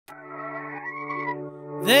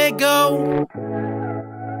There you go.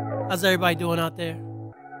 How's everybody doing out there?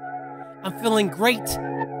 I'm feeling great.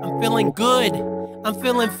 I'm feeling good. I'm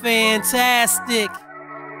feeling fantastic.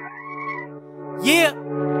 Yeah.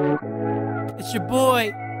 It's your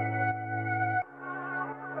boy,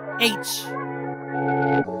 H.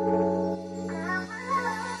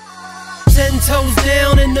 10 toes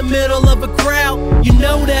down in the middle of a crowd. You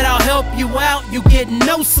know that I'll help you out. You get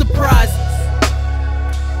no surprises.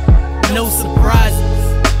 No surprises.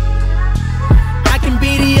 I can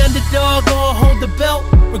be the underdog or hold the belt.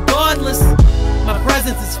 Regardless, my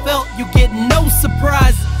presence is felt. You get no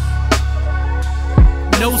surprises.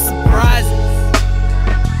 No surprises.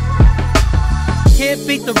 Can't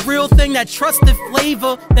beat the real thing, that trusted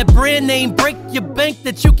flavor. That brand name, break your bank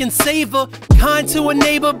that you can savor. Kind to a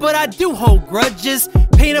neighbor, but I do hold grudges.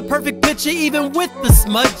 Paint a perfect picture even with the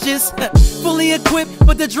smudges. Fully equipped,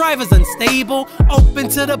 but the driver's unstable. Open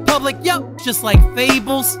to the public, yup, just like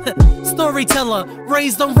fables. Storyteller,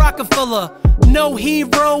 raised on Rockefeller. No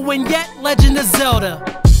hero and yet Legend of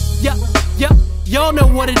Zelda. Yup, y'all know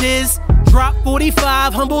what it is. Drop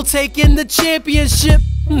 45, humble taking the championship.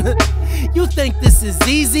 You think this is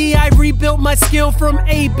easy? I rebuilt my skill from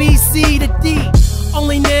A, B, C to D.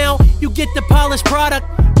 Only now you get the polished product,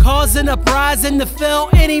 causing uprising to fell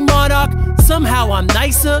any monarch. Somehow I'm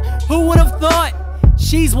nicer, who would have thought?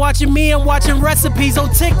 She's watching me, I'm watching recipes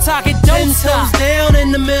on TikTok. It don't stop. 10 toes down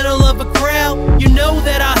in the middle of a crowd. You know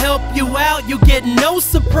that I'll help you out. You get no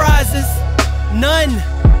surprises. None,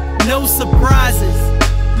 no surprises.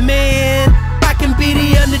 Man, I can be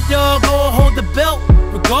the underdog or hold the belt.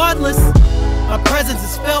 Regardless, my presence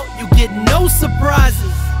is felt. You get no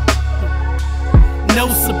surprises. No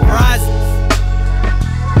surprises.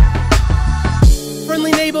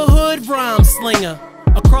 Friendly neighborhood rhyme slinger.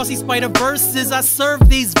 Across these Spider-Verses, I serve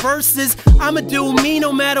these verses. I'ma do me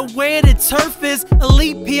no matter where the turf is.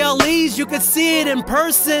 Elite PLEs, you can see it in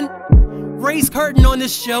person. Raise curtain on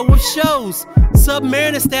this show of shows.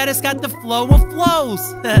 Submariner status got the flow of flows.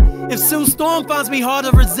 If Sue Storm finds me hard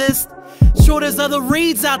to resist, sure there's other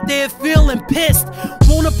reads out there feeling pissed.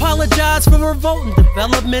 Won't apologize for revolting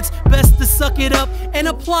developments. Best to suck it up and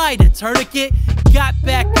apply the tourniquet. Got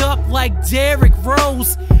back up like Derrick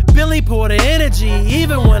Rose. Billy Porter energy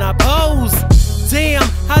even when I pose. Damn,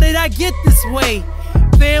 how did I get this way?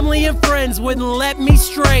 Family and friends wouldn't let me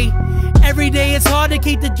stray. Every day it's hard to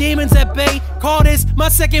keep the demons at bay. Call this my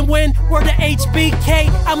second win, word to HBK.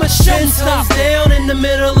 I'm a showstopper. 10 toes down in the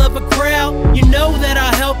middle of a crowd. You know that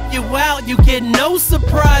I'll help you out. You get no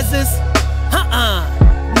surprises.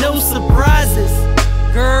 No surprises.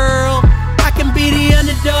 Girl, I can be the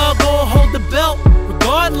underdog or hold the belt.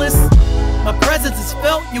 Regardless, my presence is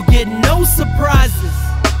felt. You get no surprises.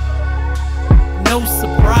 No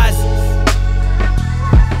surprises.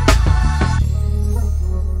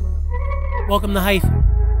 Welcome to Hyphen.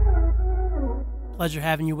 Pleasure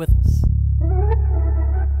having you with us.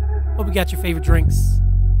 Hope you got your favorite drinks,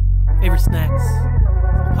 favorite snacks,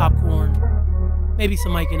 some popcorn, maybe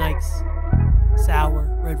some Mike and Ike's, sour,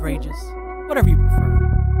 red rages, whatever you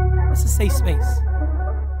prefer. It's a safe space.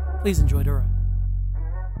 Please enjoy the ride.